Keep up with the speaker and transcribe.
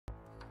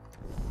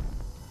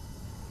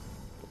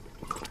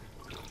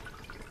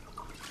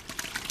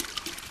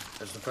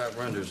fat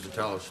renders, the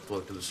tallow should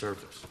float to the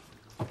surface,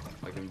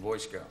 like in Boy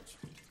Scouts.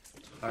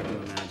 Hard to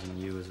imagine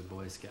you as a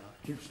Boy Scout.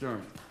 Keep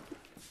stirring.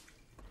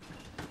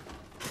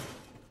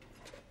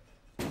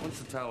 Once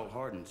the tallow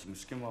hardens, you can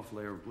skim off a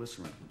layer of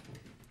glycerin.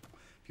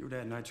 If you were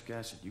to add nitric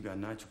acid, you got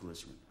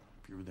nitroglycerin.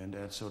 If you were then to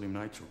add sodium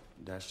nitrile,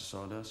 a dash of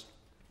sawdust,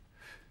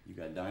 you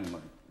got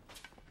dynamite.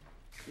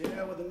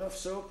 Yeah, with enough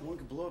soap, one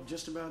could blow up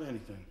just about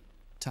anything.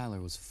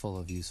 Tyler was full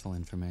of useful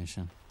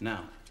information.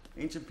 Now,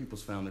 ancient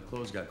peoples found their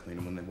clothes got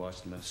cleaner when they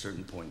washed them at a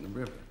certain point in the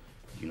river.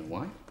 Do you know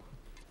why?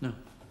 No.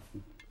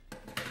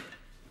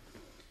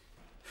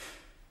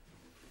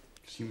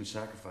 Because human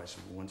sacrifices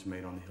were once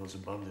made on the hills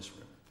above this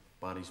river.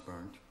 Bodies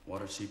burned,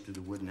 water seeped through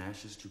the wood and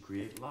ashes to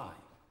create lye.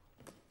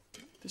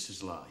 This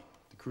is lye,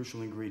 the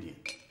crucial ingredient.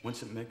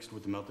 Once it mixed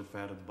with the melted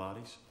fat of the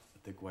bodies, a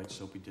thick white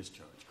soapy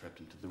discharge crept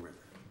into the river.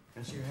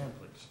 Answer your hand,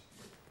 please.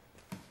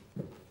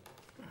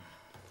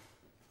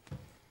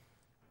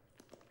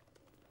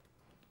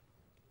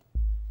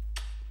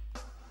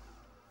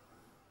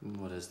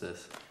 What is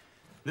this?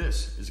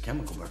 This is a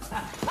chemical burn.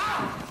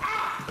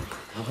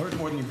 You'll hurt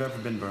more than you've ever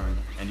been burned,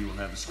 and you will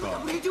have a scar.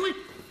 What are you doing?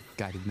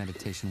 Guided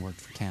meditation worked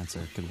for cancer.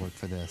 Could work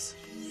for this.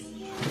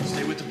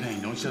 Stay with the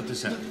pain. Don't shut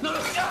this out. No,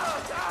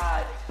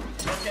 God!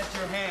 Look at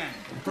your hand.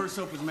 The first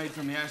soap was made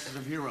from the ashes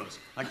of heroes,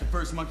 like the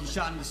first monkey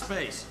shot into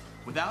space.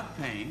 Without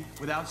pain,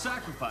 without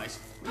sacrifice,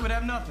 we would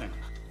have nothing.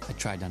 I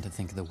tried not to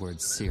think of the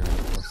words serum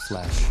or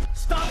flesh.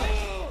 Stop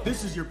it!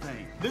 This is your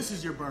pain. This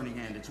is your burning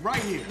hand. It's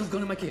right here. I'm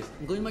going to my cave.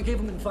 I'm going to my cave.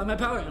 I'm going to find my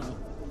power animal.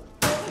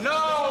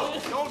 No!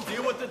 Don't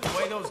deal with it the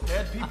way those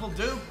dead people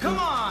do. Come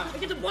on! I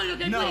get the point,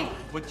 okay, No,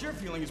 please? what you're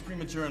feeling is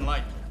premature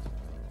enlightenment.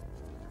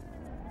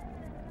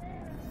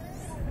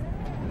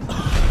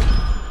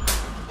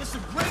 It's the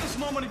greatest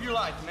moment of your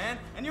life, man,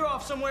 and you're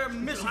off somewhere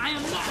missing. I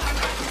am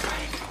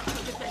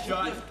not.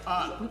 Shut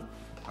up.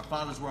 Our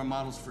fathers were our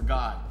models for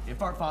God.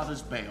 If our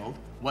fathers bailed,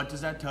 what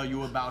does that tell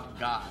you about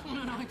God?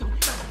 No, I don't.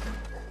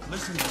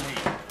 Listen to me.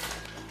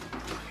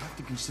 You have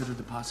to consider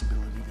the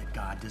possibility that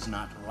God does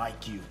not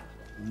like you.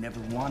 He never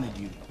wanted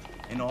you.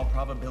 In all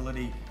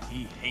probability,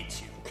 he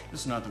hates you.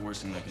 This is not the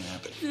worst thing that can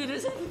happen. It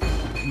isn't.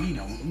 We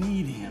don't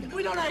need him.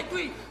 We don't, I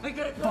agree. I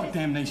agree. Fuck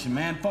damnation,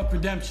 man. Fuck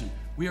redemption.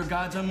 We are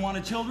God's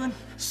unwanted children.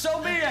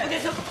 So be it. Okay,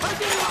 so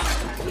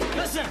I did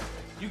Listen,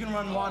 you can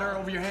run water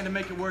over your hand to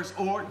make it worse,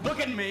 or look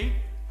at me.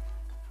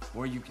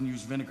 Or you can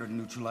use vinegar to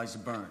neutralize the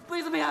burn.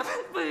 Please let me have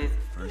it, please.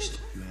 First,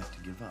 you have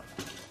to give up.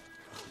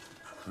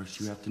 First,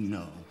 you have to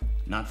know,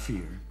 not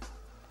fear,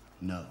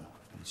 know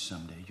that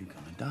someday you're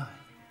gonna die.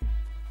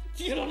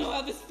 You don't know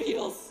how this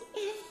feels.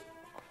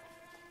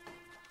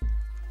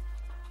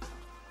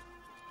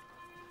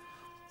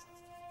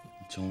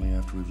 It's only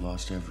after we've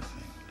lost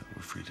everything that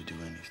we're free to do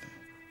anything.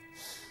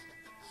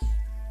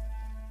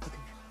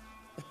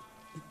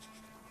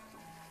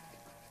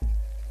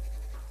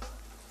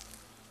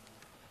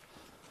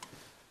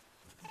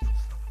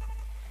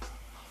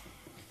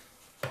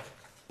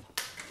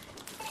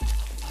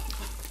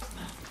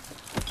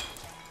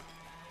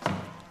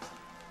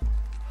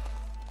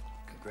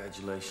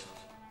 Congratulations.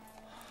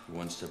 You're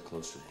one step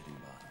closer to hitting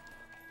bottom.